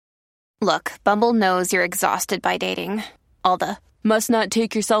Look, Bumble knows you're exhausted by dating. All the, must not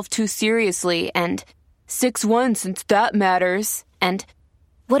take yourself too seriously, and 6'1" since that matters. And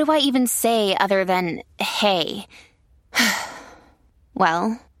what do I even say other than, hey?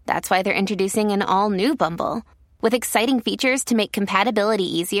 Well, that's why they're introducing an all-new Bumble, with exciting features to make compatibility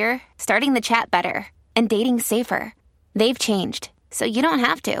easier, starting the chat better, and dating safer. They've changed, so you don't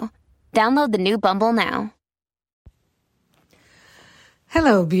have to. Download the new Bumble now.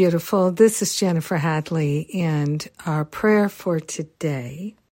 Hello, beautiful. This is Jennifer Hadley, and our prayer for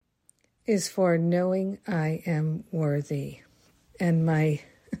today is for knowing I am worthy. And my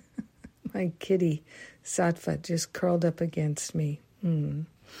kitty, Sattva, just curled up against me.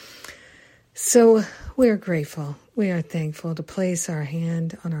 So we are grateful. We are thankful to place our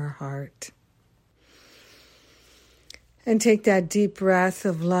hand on our heart and take that deep breath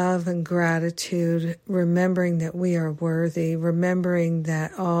of love and gratitude, remembering that we are worthy, remembering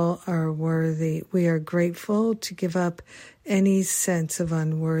that all are worthy. We are grateful to give up any sense of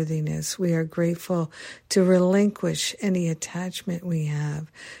unworthiness. We are grateful to relinquish any attachment we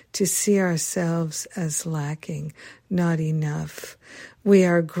have, to see ourselves as lacking, not enough. We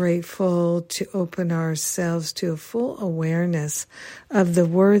are grateful to open ourselves to a full awareness of the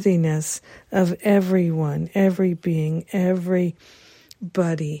worthiness of everyone, every being, everybody.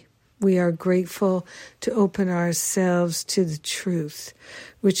 We are grateful to open ourselves to the truth,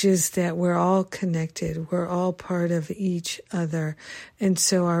 which is that we're all connected. We're all part of each other. And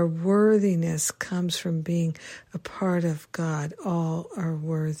so our worthiness comes from being a part of God. All are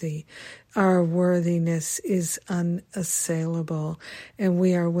worthy. Our worthiness is unassailable, and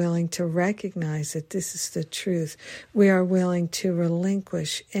we are willing to recognize that this is the truth. We are willing to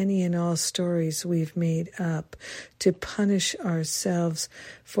relinquish any and all stories we've made up, to punish ourselves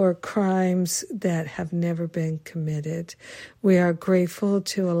for crimes that have never been committed. We are grateful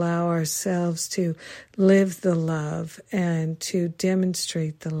to allow ourselves to live the love and to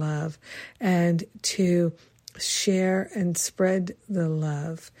demonstrate the love and to share and spread the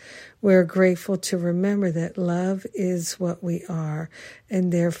love. We're grateful to remember that love is what we are,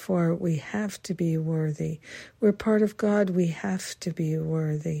 and therefore we have to be worthy. We're part of God. We have to be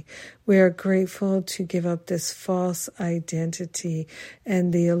worthy. We are grateful to give up this false identity,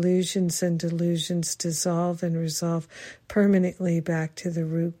 and the illusions and delusions dissolve and resolve permanently back to the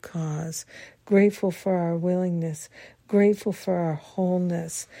root cause. Grateful for our willingness, grateful for our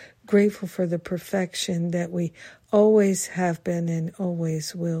wholeness, grateful for the perfection that we always have been and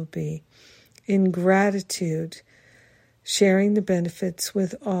always will be. In gratitude, sharing the benefits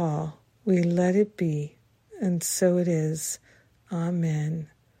with all, we let it be, and so it is. Amen.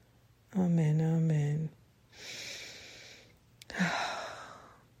 Amen. Amen.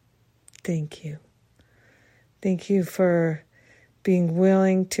 Thank you. Thank you for being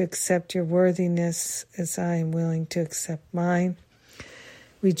willing to accept your worthiness as I am willing to accept mine.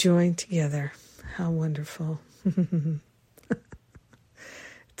 We join together. How wonderful. It's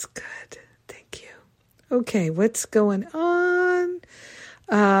good. Thank you. Okay, what's going on?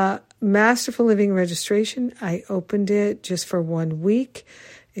 Masterful Living registration. I opened it just for 1 week.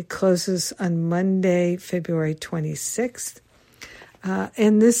 It closes on Monday, February 26th.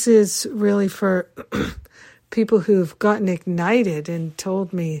 And this is really for people who've gotten ignited and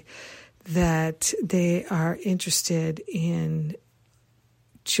told me that they are interested in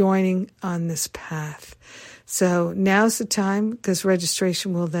joining on this path. So now's the time, because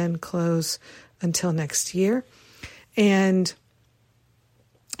registration will then close until next year. And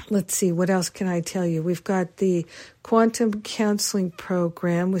let's see, what else can I tell you? We've got the Quantum Counseling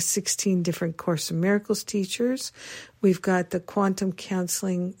Program with 16 different Course in Miracles teachers. We've got the Quantum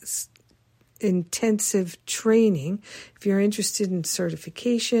Counseling Intensive Training. If you're interested in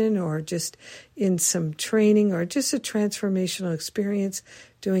certification or just in some training or just a transformational experience,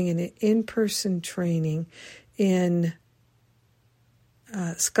 doing an in-person training in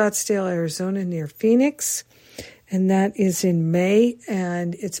Scottsdale, Arizona, near Phoenix. And that is in May,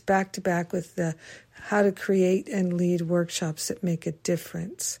 and it's back-to-back with the How to Create and Lead workshops that make a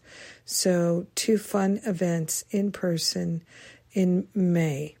difference. So 2 fun events in person in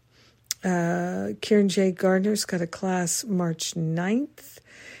May. Kieran J. Gardner's got a class March 9th,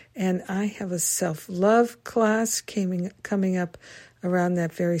 and I have a self-love class coming up around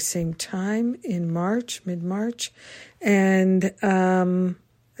that very same time in March, mid-March. And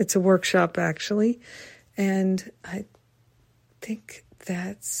it's a workshop, actually. And I think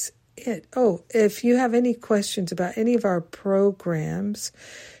that's it. Oh, if you have any questions about any of our programs,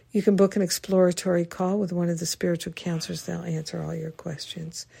 you can book an exploratory call with one of the spiritual counselors. They'll answer all your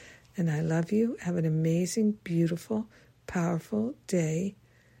questions. And I love you. Have an amazing, beautiful, powerful day.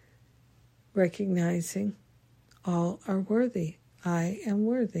 recognizing all are worthy. I am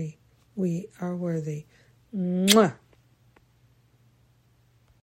worthy. We are worthy. Mwah!